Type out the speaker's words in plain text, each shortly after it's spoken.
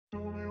I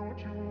grew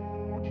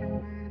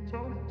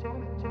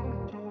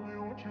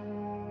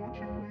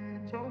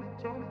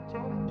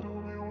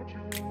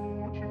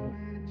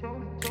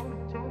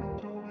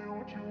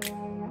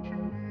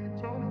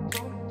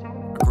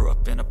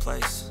up in a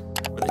place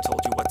where they told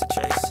you what to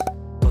chase,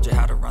 told you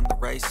how to run the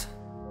race.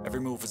 Every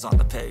move was on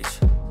the page,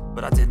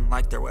 but I didn't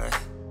like their way.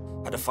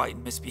 Had to fight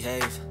and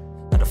misbehave,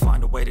 had to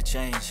find a way to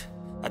change,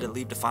 had to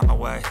leave to find my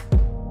way.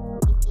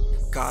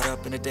 Caught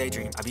up in a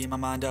daydream, I beat my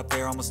mind up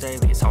there almost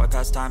daily. It's how I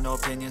pass time, no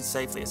opinions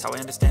safely. It's how I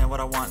understand what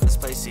I want in this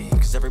place, see.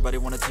 Cause everybody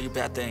wanna tell you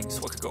bad things,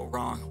 what could go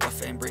wrong, what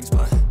fame brings.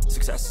 But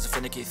success is a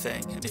finicky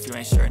thing, and if you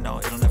ain't sure, no,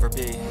 it'll never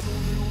be.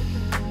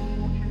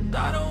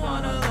 I don't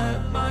wanna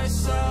let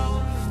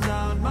myself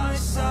down,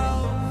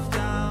 myself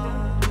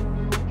down.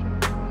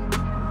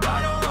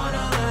 I don't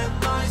wanna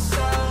let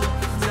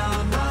myself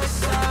down,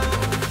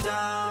 myself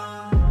down.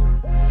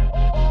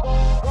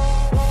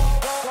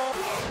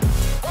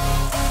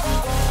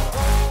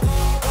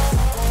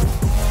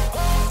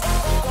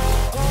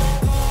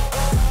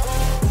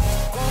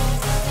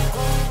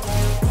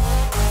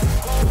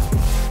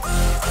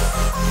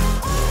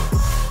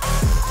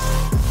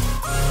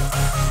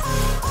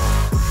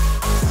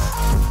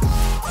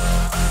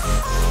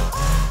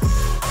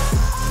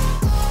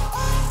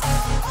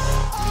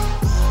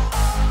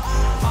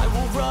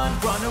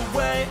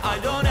 I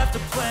don't have to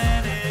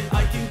plan it,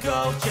 I can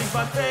go change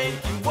my fate.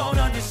 You won't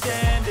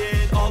understand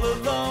it, all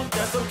alone,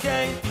 that's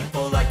okay.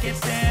 People I can't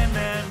stand,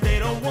 man, they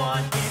don't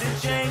want me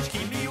to change.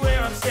 Keep me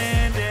where I'm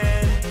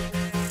standing,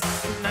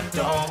 and I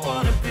don't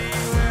wanna be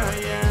where I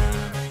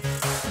am.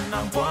 And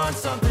I want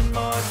something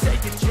more,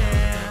 take a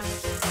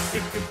chance.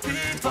 It could be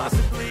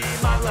possibly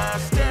my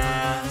last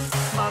dance,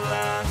 my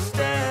last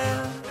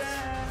dance.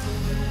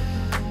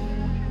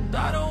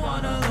 I don't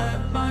wanna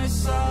let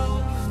myself